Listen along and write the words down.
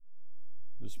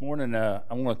This morning I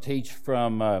want to teach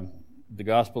from the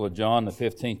Gospel of John, the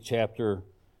 15th chapter,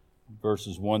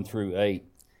 verses 1 through 8.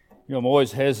 You know, I'm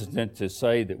always hesitant to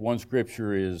say that one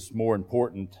scripture is more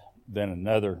important than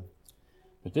another,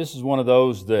 but this is one of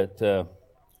those that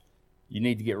you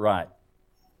need to get right,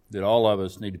 that all of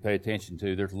us need to pay attention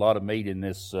to. There's a lot of meat in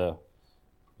these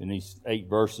 8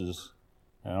 verses,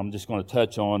 and I'm just going to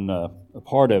touch on a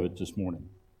part of it this morning.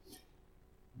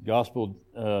 Gospel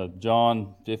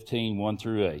John 15, 1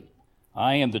 through 8.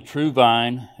 I am the true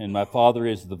vine, and my Father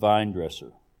is the vine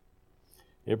dresser.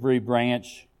 Every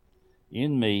branch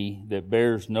in me that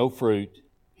bears no fruit,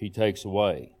 he takes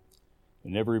away.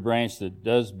 And every branch that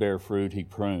does bear fruit, he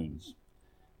prunes,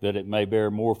 that it may bear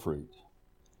more fruit.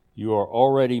 You are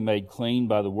already made clean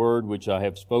by the word which I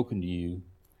have spoken to you.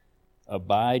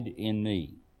 Abide in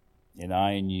me, and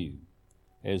I in you.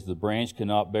 As the branch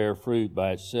cannot bear fruit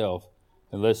by itself,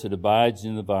 unless it abides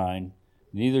in the vine,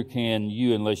 neither can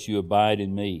you unless you abide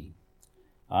in me.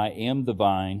 I am the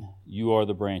vine, you are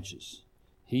the branches.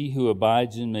 He who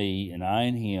abides in me, and I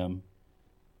in him,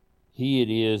 he it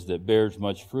is that bears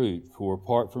much fruit, for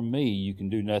apart from me you can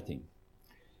do nothing.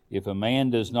 If a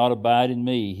man does not abide in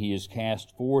me, he is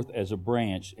cast forth as a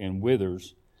branch and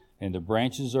withers, and the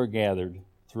branches are gathered,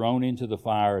 thrown into the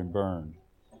fire and burned.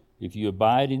 If you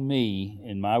abide in me,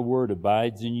 and my word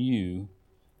abides in you,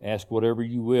 ask whatever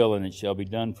you will, and it shall be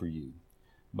done for you.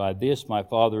 By this my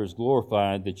Father is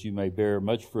glorified, that you may bear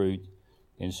much fruit,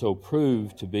 and so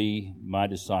prove to be my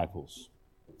disciples.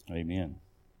 Amen.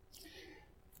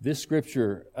 This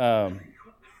scripture,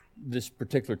 this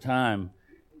particular time,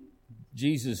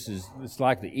 Jesus it's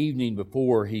like the evening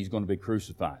before he's going to be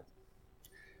crucified.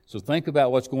 So think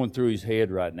about what's going through his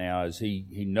head right now as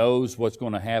he knows what's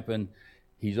going to happen.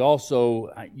 He's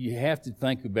also, you have to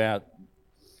think about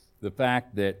the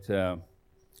fact that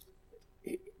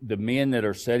the men that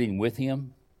are sitting with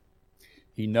him,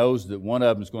 he knows that one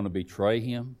of them is going to betray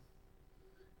him.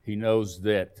 He knows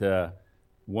that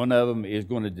one of them is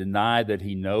going to deny that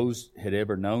he had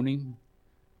ever known him,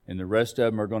 and the rest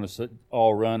of them are going to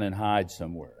all run and hide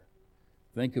somewhere.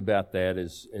 Think about that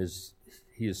as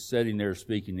he is sitting there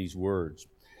speaking these words.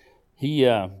 He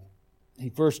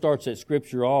first starts that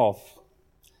scripture off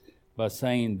by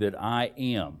saying that I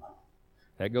am.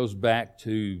 That goes back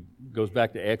to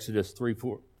Exodus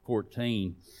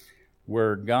 3:14,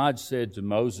 where God said to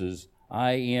Moses,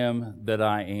 I am that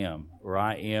I am, or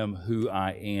I am who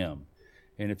I am.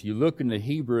 And if you look in the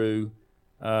Hebrew,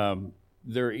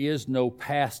 there is no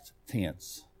past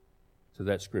tense to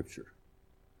that scripture.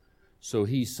 So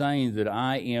he's saying that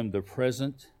I am the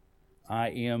present, I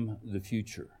am the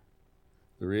future.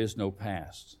 There is no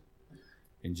past.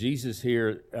 And Jesus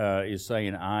here is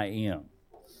saying I am.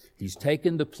 He's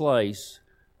taken the place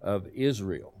of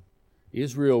Israel.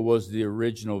 Israel was the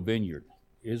original vineyard.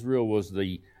 Israel was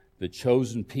the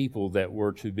chosen people that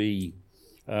were to be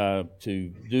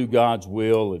to do God's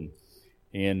will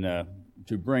and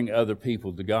to bring other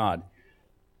people to God.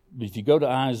 But if you go to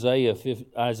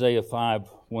Isaiah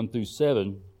 5, 1 through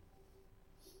 7,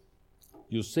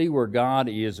 you'll see where God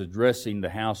is addressing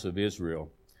the house of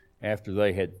Israel after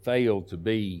they had failed to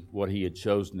be what he had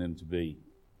chosen them to be.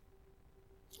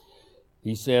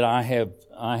 He said, I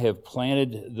have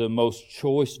planted the most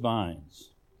choice vines.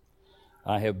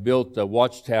 I have built a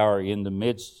watchtower in the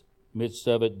midst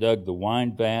of it, dug the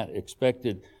wine vat,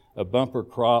 expected a bumper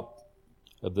crop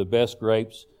of the best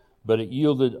grapes, but it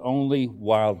yielded only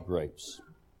wild grapes.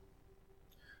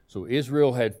 So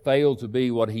Israel had failed to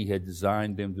be what he had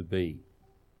designed them to be.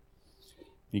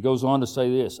 He goes on to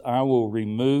say this, I will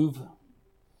remove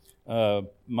will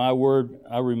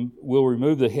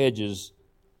remove the hedges,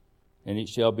 and it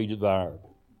shall be devoured.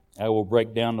 I will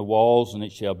break down the walls, and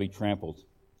it shall be trampled.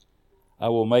 I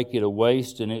will make it a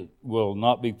waste, and it will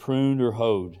not be pruned or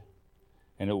hoed,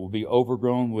 and it will be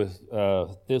overgrown with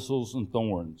thistles and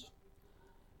thorns.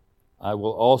 I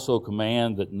will also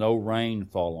command that no rain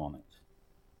fall on it.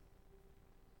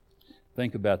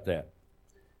 Think about that.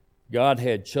 God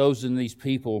had chosen these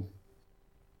people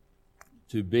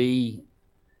to be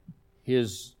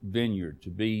his vineyard, to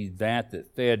be that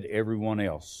fed everyone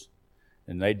else.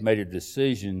 And they'd made a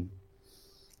decision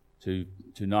to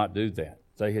not do that.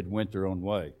 They had went their own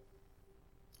way.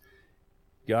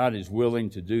 God is willing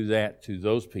to do that to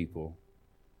those people.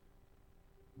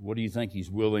 What do you think he's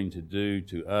willing to do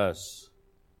to us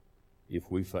if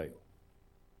we fail?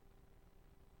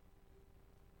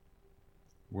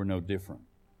 We're no different.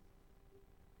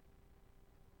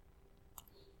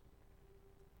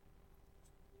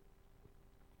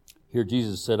 Here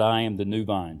Jesus said, I am the new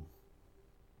vine.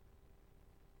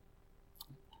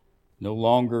 No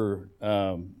longer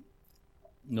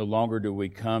No longer do we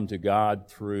come to God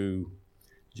through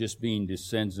just being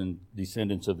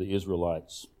descendants of the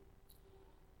Israelites,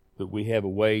 but we have a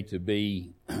way to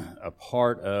be a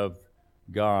part of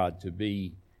God, to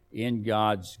be in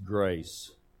God's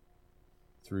grace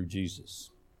through Jesus.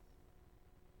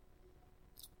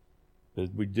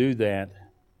 But we do that,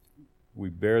 we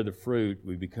bear the fruit,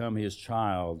 we become His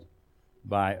child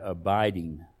by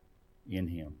abiding in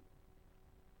Him.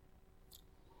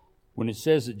 When it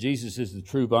says that Jesus is the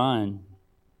true vine,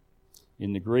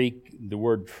 in the Greek, the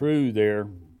word true there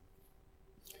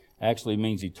actually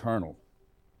means eternal.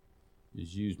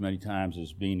 It's used many times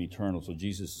as being eternal. So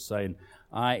Jesus is saying,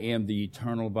 I am the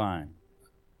eternal vine.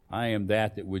 I am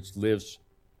that which lives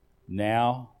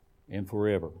now and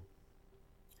forever.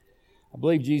 I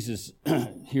believe Jesus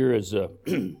here is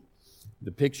the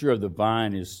picture of the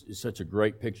vine is such a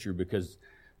great picture because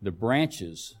the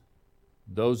branches,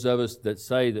 those of us that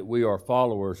say that we are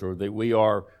followers or that we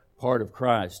are part of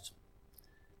Christ,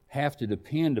 have to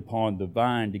depend upon the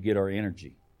vine to get our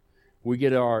energy. We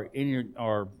get our energy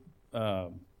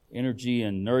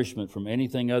and nourishment from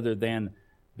anything other than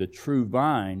the true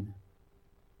vine,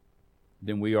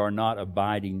 then we are not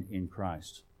abiding in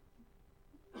Christ.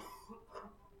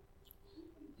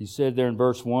 He said there in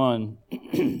verse 1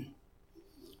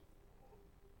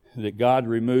 that God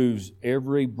removes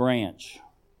every branch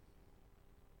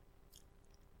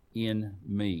in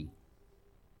me.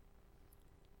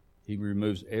 He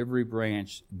removes every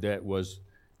branch that was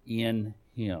in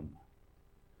Him.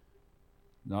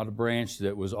 Not a branch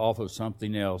that was off of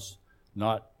something else,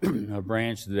 not a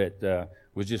branch that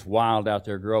was just wild out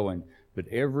there growing, but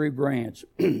every branch,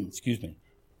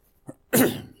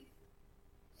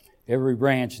 every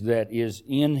branch that is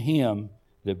in Him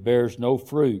that bears no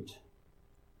fruit,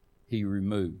 He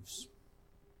removes.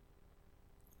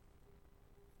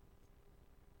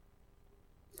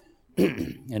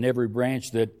 And every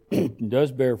branch that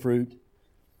does bear fruit,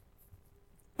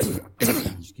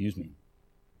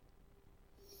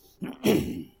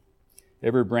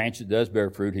 every branch that does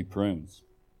bear fruit, He prunes.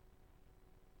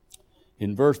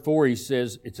 In verse 4, he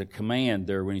says, it's a command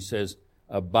there when he says,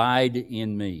 abide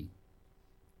in me.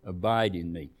 Abide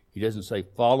in me. He doesn't say,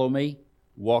 follow me,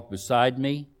 walk beside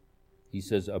me. He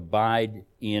says, abide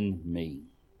in me.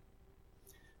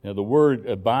 Now, the word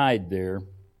abide there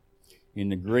in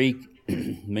the Greek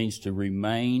means to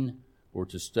remain or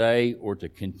to stay or to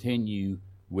continue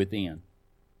within.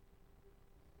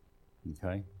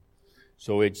 Okay?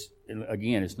 So it's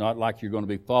not like you're going to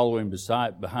be following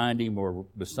behind Him or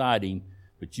beside Him,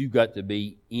 but you've got to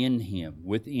be in Him,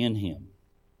 within Him.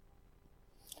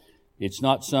 It's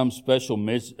not some special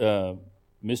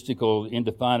mystical,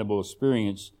 indefinable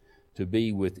experience to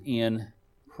be within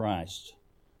Christ.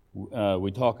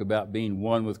 We talk about being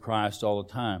one with Christ all the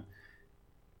time,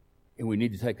 and we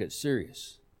need to take that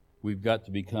serious. We've got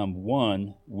to become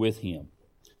one with Him.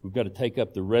 We've got to take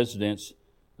up the residence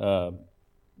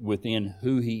within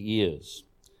who He is,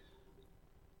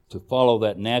 to follow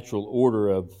that natural order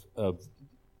of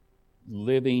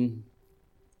living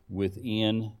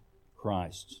within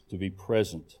Christ, to be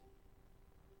present.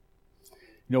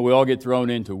 You know, we all get thrown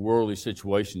into worldly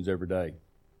situations every day.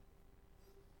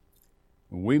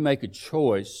 When we make a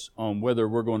choice on whether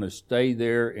we're going to stay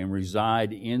there and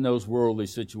reside in those worldly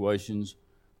situations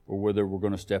or whether we're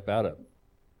going to step out of them,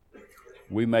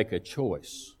 we make a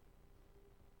choice.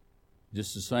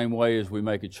 Just the same way as we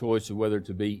make a choice of whether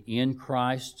to be in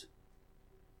Christ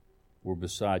or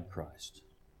beside Christ,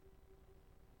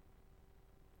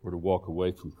 or to walk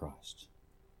away from Christ.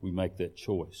 We make that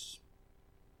choice.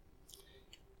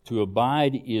 To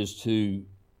abide is to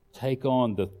take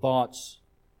on the thoughts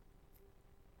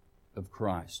of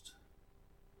Christ.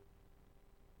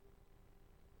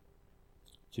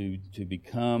 To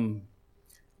become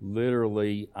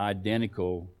literally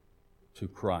identical to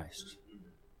Christ.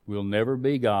 We'll never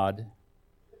be God,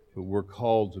 but we're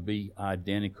called to be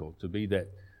identical, to be that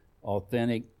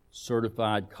authentic,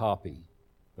 certified copy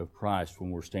of Christ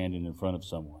when we're standing in front of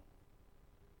someone.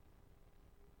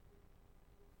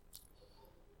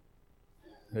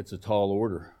 That's a tall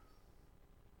order.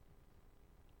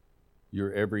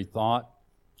 Your every thought,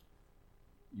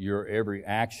 your every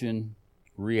action,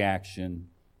 reaction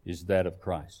is that of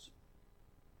Christ.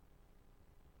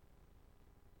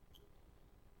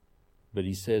 But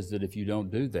He says that if you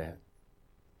don't do that,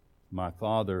 my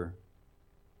Father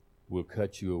will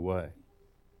cut you away.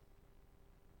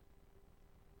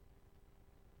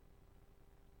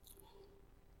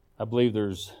 I believe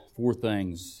there's 4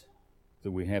 things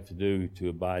that we have to do to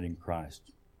abide in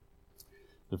Christ.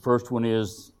 The first one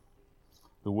is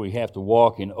that we have to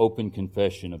walk in open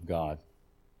confession of God.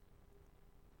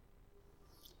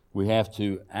 We have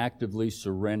to actively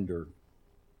surrender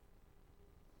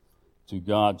to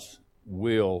God's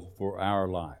will for our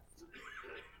life.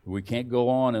 We can't go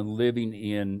on and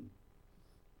living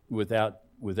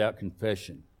without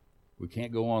confession. We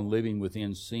can't go on living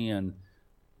within sin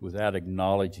without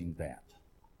acknowledging that.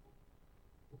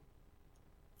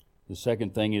 The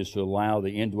second thing is to allow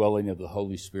the indwelling of the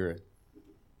Holy Spirit.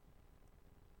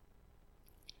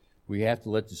 We have to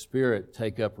let the Spirit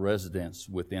take up residence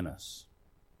within us.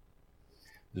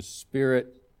 The Spirit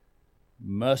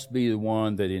must be the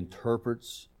one that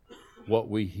interprets what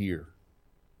we hear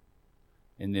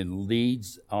and then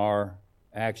leads our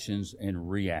actions and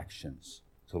reactions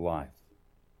to life.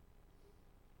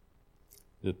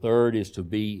 The third is to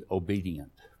be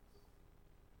obedient.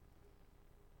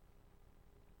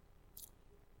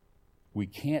 We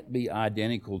can't be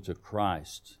identical to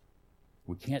Christ.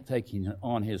 We can't take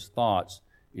on His thoughts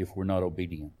if we're not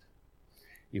obedient.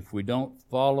 If we don't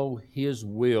follow His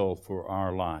will for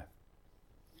our life,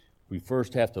 we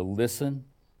first have to listen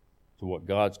to what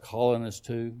God's calling us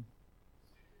to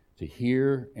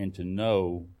hear and to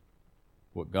know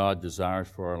what God desires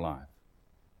for our life.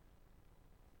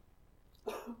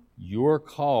 Your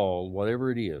call,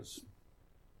 whatever it is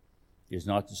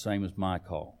not the same as my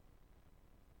call.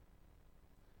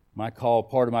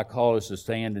 Part of my call is to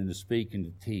stand and to speak and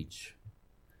to teach.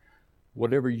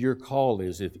 Whatever your call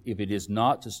is, if it is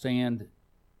not to stand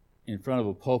in front of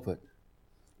a pulpit,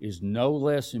 is no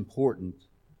less important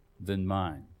than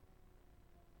mine.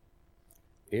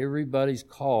 Everybody's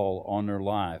call on their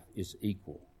life is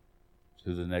equal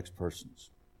to the next person's.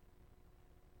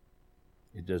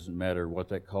 It doesn't matter what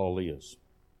that call is.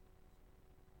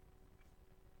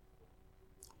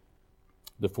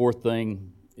 The fourth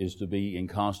thing is to be in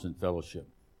constant fellowship.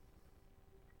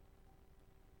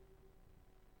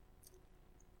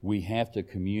 We have to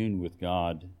commune with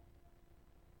God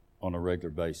on a regular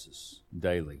basis,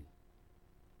 daily,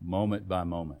 moment by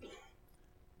moment.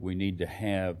 We need to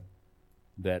have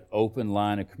that open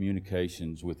line of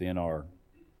communications within our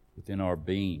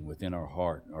being, within our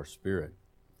heart, our spirit,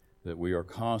 that we are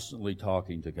constantly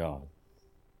talking to God.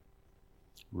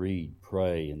 Read,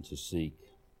 pray, and to seek.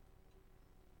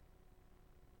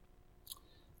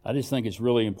 I just think it's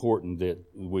really important that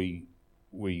we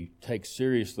take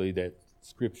seriously that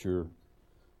scripture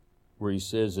where he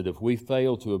says that if we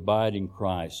fail to abide in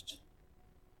Christ,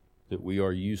 that we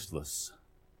are useless.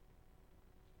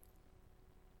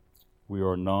 We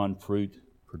are a non-fruit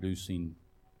producing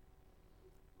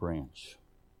branch.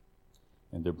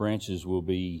 And the branches will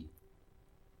be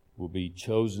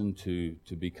chosen to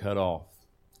be cut off.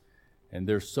 And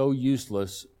they're so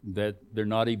useless that they're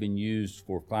not even used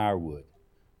for firewood.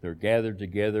 They're gathered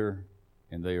together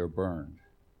and they are burned.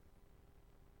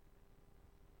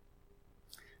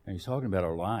 And he's talking about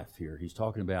our life here. He's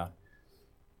talking about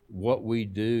what we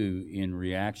do in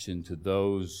reaction to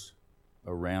those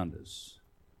around us.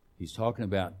 He's talking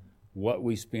about what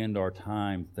we spend our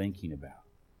time thinking about,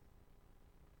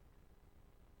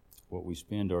 what we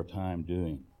spend our time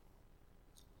doing.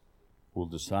 Will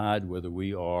decide whether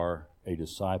we are a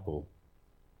disciple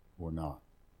or not.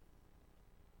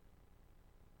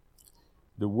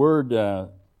 The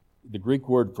Greek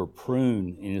word for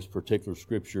prune in this particular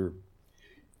scripture,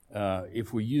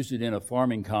 if we used it in a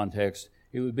farming context,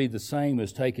 it would be the same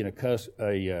as taking a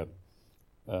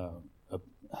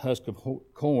husk of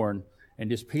corn and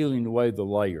just peeling away the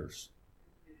layers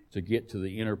to get to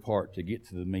the inner part, to get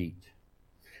to the meat.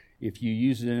 If you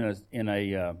use it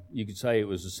you could say it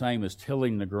was the same as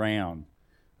tilling the ground,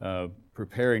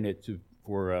 preparing it to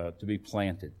be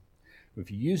planted.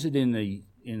 If you use it in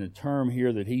the term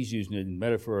here that he's using it in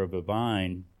metaphor of a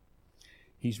vine,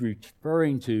 he's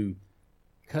referring to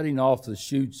cutting off the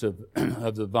shoots of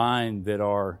the vine that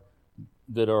are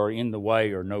in the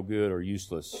way or no good or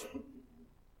useless.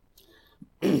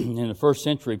 In the first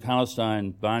century,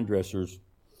 Palestine vine dressers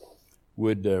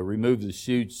would remove the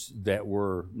shoots that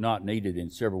were not needed in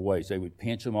several ways. They would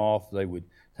pinch them off. They would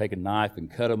take a knife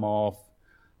and cut them off.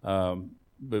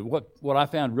 But what I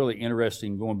found really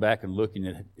interesting going back and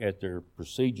looking at their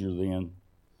procedure then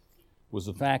was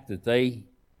the fact that they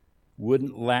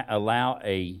wouldn't allow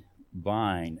a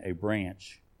vine, a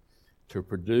branch, to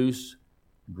produce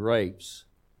grapes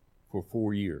for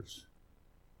 4 years.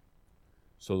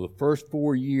 So the first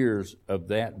 4 years of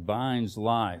that vine's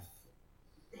life,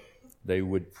 they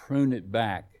would prune it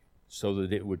back so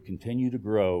that it would continue to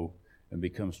grow and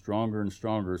become stronger and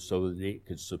stronger so that it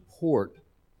could support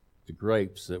the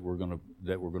grapes that were going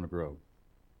to grow.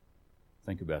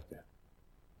 Think about that.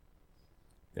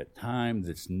 That time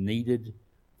that's needed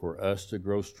for us to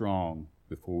grow strong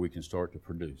before we can start to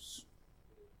produce.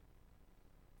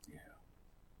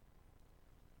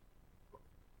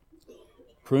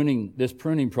 This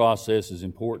pruning process is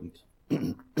important.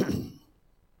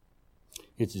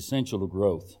 It's essential to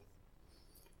growth.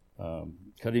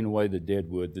 Cutting away the dead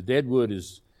wood. The dead wood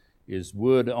is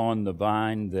wood on the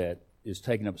vine that is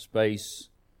taking up space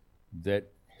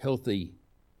that healthy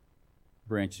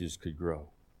branches could grow.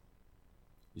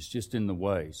 It's just in the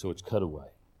way, so it's cut away.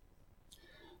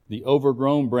 The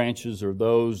overgrown branches are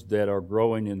those that are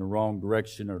growing in the wrong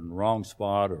direction or in the wrong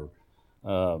spot, or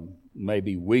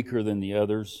maybe weaker than the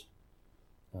others,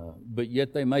 but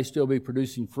yet they may still be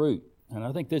producing fruit. And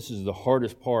I think this is the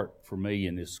hardest part for me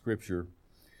in this scripture,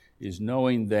 is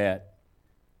knowing that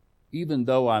even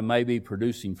though I may be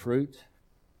producing fruit,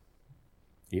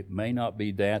 it may not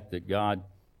be that God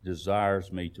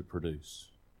desires me to produce.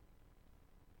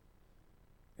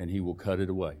 And He will cut it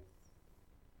away.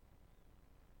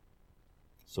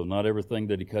 So not everything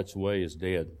that He cuts away is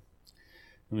dead.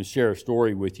 Let me share a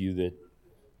story with you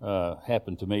that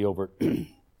happened to me over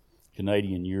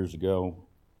Canadian years ago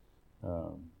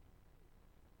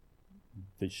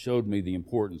that showed me the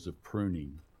importance of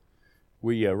pruning.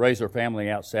 We raised our family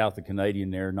out south of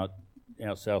Canadian there, not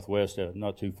out southwest,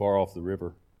 not too far off the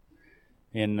river,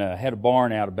 and had a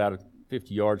barn out about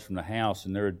 50 yards from the house,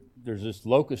 and there's this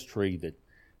locust tree that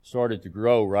started to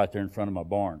grow right there in front of my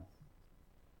barn.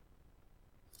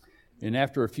 And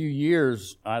after a few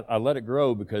years, I let it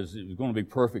grow because it was going to be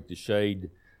perfect to shade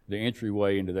the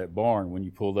entryway into that barn when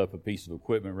you pulled up a piece of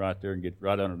equipment right there and get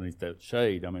right underneath that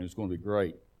shade. I mean, it was going to be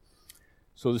great.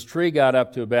 So this tree got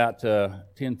up to about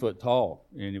 10 foot tall,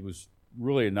 and it was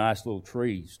really a nice little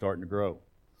tree starting to grow.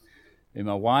 And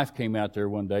my wife came out there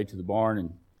one day to the barn,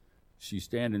 and she's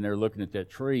standing there looking at that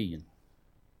tree, and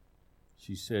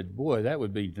she said, "Boy, that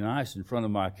would be nice in front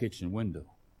of my kitchen window."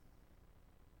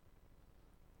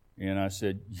 And I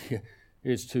said, "Yeah,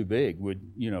 it's too big. We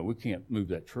can't move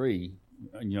that tree."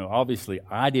 Obviously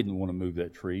I didn't want to move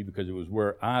that tree because it was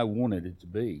where I wanted it to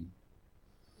be.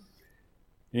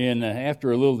 And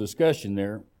after a little discussion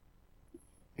there,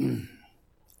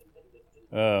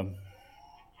 I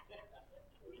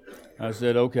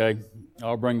said, "Okay,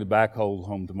 I'll bring the backhoe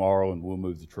home tomorrow and we'll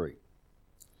move the tree."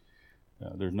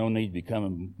 There's no need to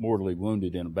becoming mortally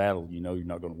wounded in a battle. You know you're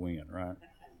not going to win, right?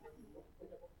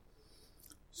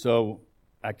 So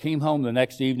I came home the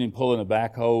next evening pulling a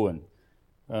backhoe and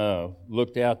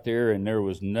looked out there, and there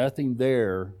was nothing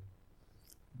there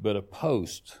but a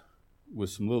post with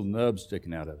some little nubs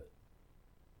sticking out of it.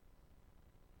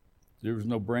 There was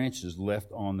no branches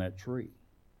left on that tree.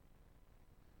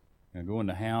 And I go in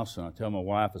the house and I tell my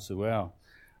wife, I said, "Well,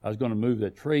 I was going to move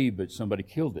that tree, but somebody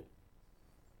killed it."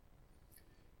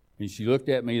 And she looked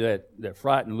at me, that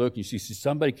frightened look, and she said,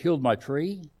 "Somebody killed my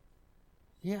tree?"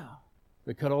 "Yeah,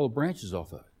 they cut all the branches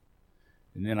off of it."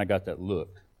 And then I got that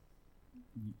look.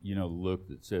 The look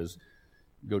that says,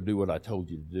 "Go do what I told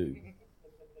you to do."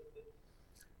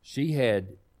 She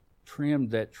had trimmed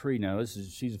that tree. Now,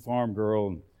 she's a farm girl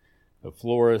and a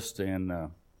florist and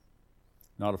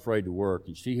not afraid to work.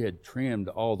 And she had trimmed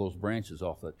all those branches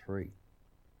off that tree.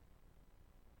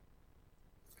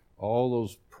 All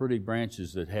those pretty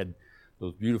branches that had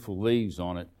those beautiful leaves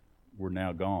on it were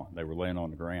now gone. They were laying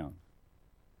on the ground.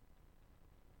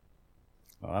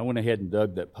 I went ahead and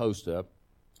dug that post up,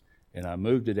 and I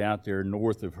moved it out there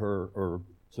north of her, or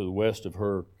to the west of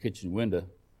her kitchen window.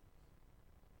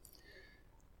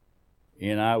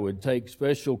 And I would take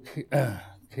special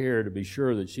care to be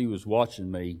sure that she was watching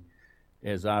me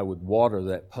as I would water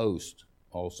that post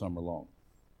all summer long.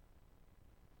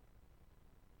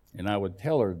 And I would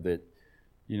tell her that,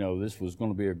 this was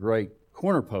going to be a great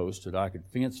corner post that I could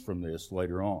fence from this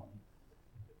later on.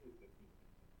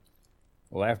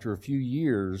 Well, after a few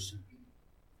years,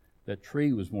 that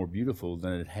tree was more beautiful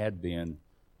than it had been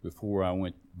before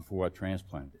I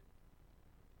transplanted it.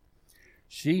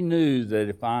 She knew that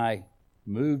if I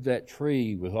moved that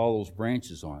tree with all those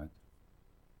branches on it,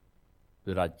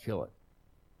 that I'd kill it.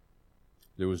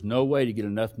 There was no way to get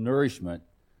enough nourishment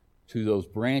to those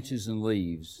branches and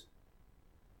leaves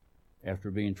after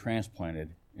being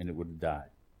transplanted, and it would have died.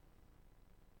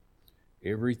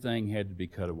 Everything had to be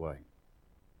cut away.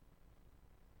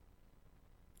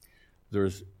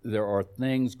 There are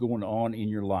things going on in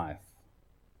your life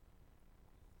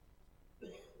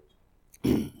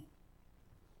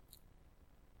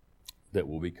that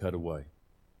will be cut away.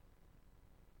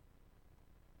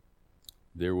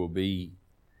 There will be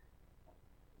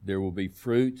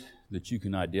fruit that you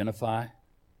can identify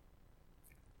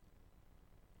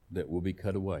that will be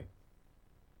cut away.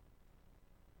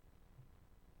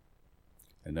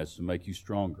 And that's to make you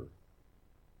stronger.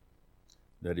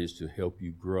 That is to help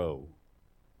you grow.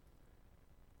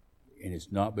 And it's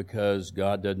not because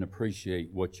God doesn't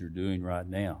appreciate what you're doing right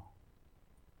now.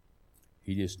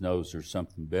 He just knows there's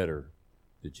something better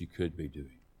that you could be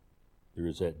doing. There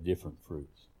is that different fruit.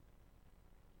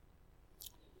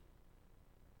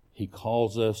 He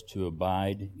calls us to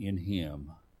abide in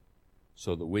Him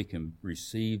so that we can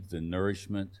receive the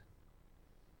nourishment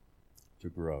to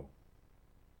grow.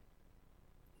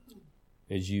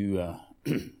 As you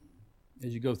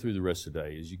go through the rest of the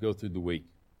day, as you go through the week,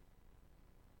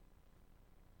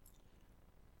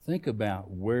 think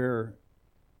about where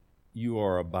you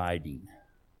are abiding.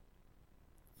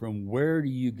 From where do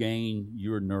you gain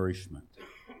your nourishment?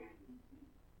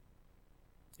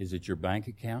 Is it your bank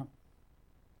account?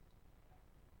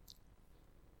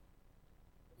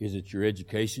 Is it your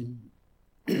education?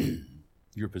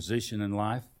 Your position in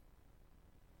life?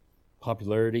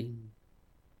 Popularity?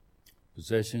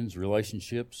 Possessions?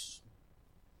 Relationships?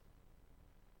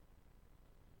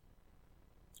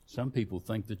 Some people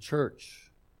think the church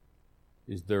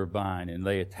is their vine, and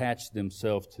they attach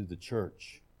themselves to the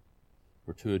church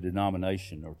or to a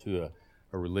denomination or to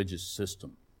a religious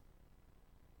system.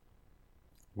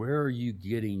 Where are you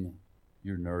getting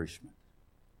your nourishment?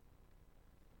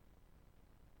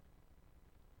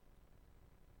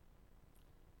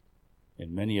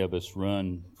 And many of us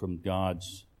run from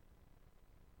God's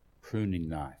pruning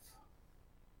knife.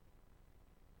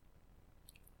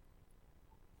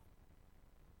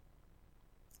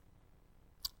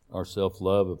 Our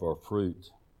self-love of our fruit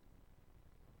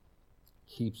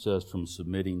keeps us from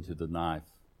submitting to the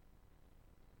knife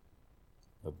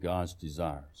of God's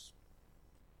desires.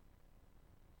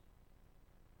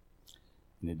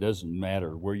 And it doesn't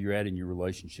matter where you're at in your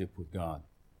relationship with God.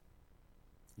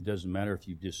 It doesn't matter if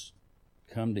you've just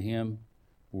come to Him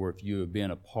or if you have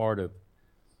been a part of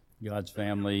God's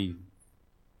family,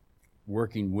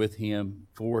 working with Him,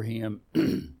 for Him,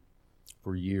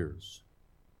 for years.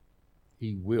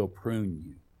 He will prune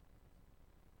you.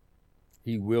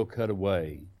 He will cut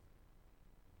away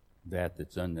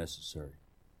that's unnecessary.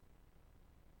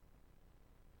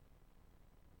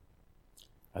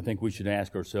 I think we should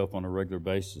ask ourselves on a regular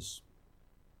basis,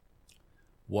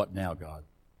 what now, God?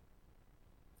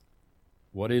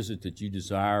 What is it that you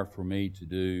desire for me to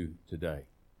do today?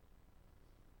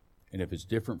 And if it's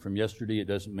different from yesterday, it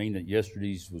doesn't mean that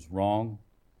yesterday's was wrong.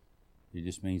 It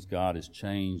just means God has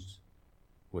changed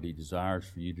what He desires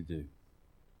for you to do.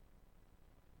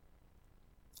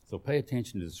 So pay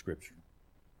attention to the Scripture.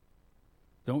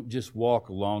 Don't just walk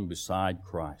along beside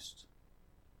Christ.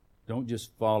 Don't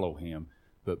just follow Him,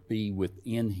 but be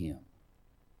within Him.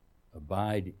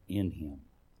 Abide in Him.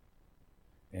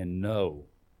 And know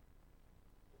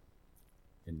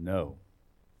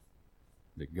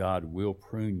that God will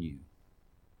prune you.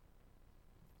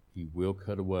 He will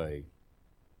cut away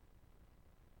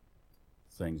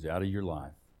things out of your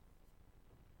life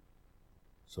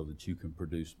so that you can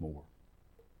produce more.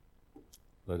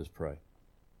 Let us pray.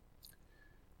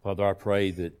 Father, I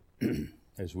pray that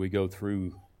as we go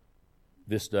through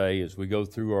this day, as we go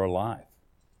through our life,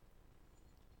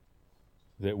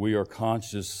 that we are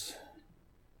conscious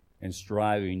and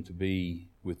striving to be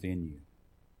within you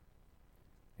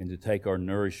and to take our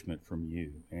nourishment from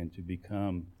you and to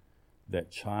become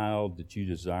that child that you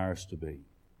desire us to be.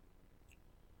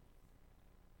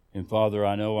 And Father,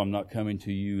 I know I'm not coming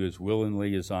to you as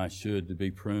willingly as I should to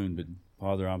be pruned, but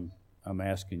Father, I'm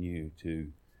asking you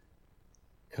to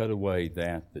cut away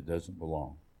that doesn't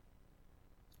belong.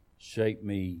 Shape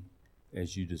me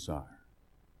as you desire.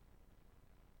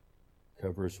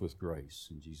 Cover us with grace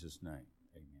in Jesus' name.